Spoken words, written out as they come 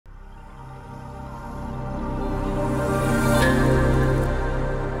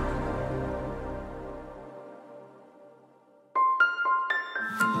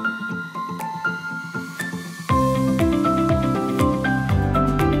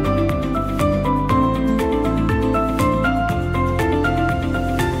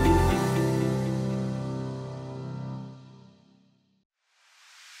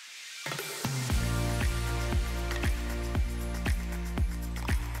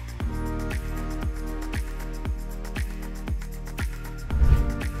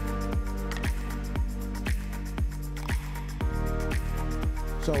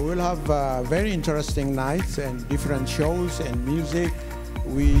So we'll have very interesting nights and different shows and music.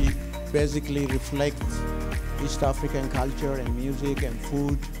 We basically reflect East African culture and music and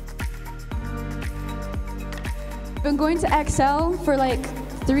food. I've been going to Excel for like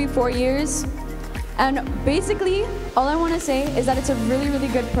 3-4 years. And basically, all I want to say is that it's a really, really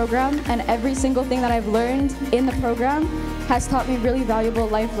good program, and every single thing that I've learned in the program has taught me really valuable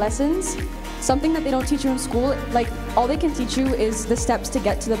life lessons. Something that they don't teach you in school, like all they can teach you is the steps to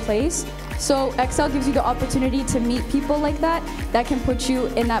get to the place. So Excel gives you the opportunity to meet people like that can put you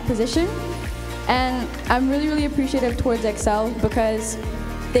in that position. And I'm really, really appreciative towards Excel because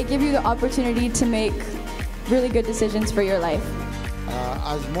they give you the opportunity to make really good decisions for your life.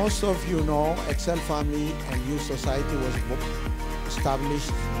 As most of you know, Excel Family and Youth Society was established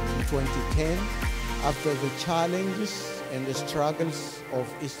in 2010 after the challenges and the struggles of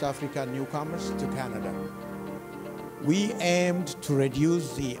East African newcomers to Canada. We aimed to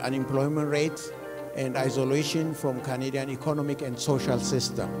reduce the unemployment rate and isolation from Canadian economic and social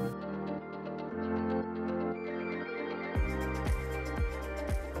system.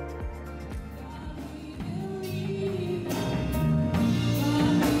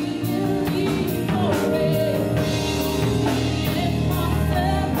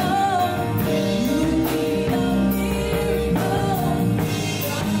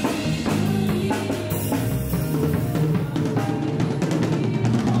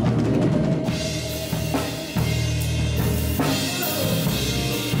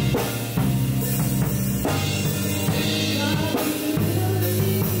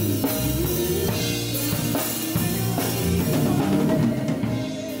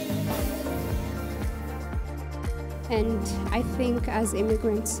 And I think as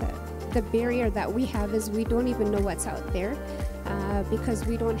immigrants, the barrier that we have is we don't even know what's out there because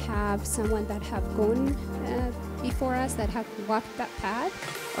we don't have someone that have gone before us, that have walked that path,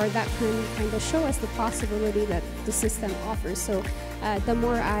 or that can kind of show us the possibility that the system offers. So the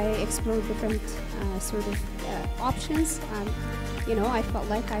more I explore different sort of options, you know, I felt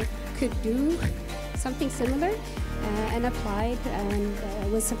like I could do something similar and applied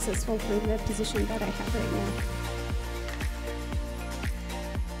and was successful for the position that I have right now.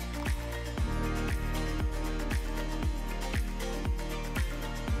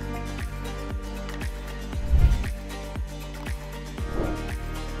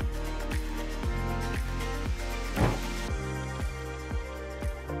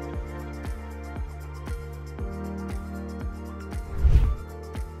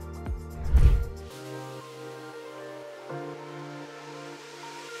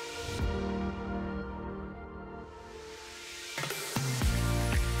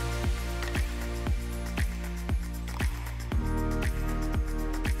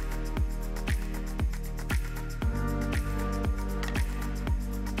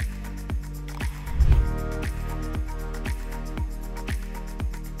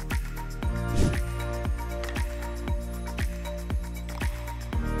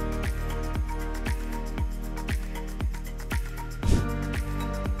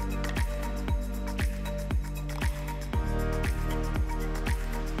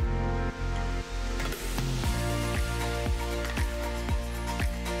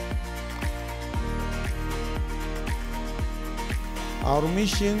 Our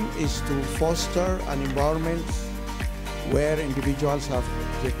mission is to foster an environment where individuals have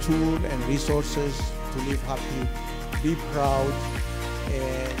the tool and resources to live happy, be proud,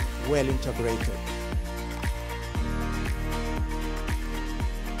 and well integrated.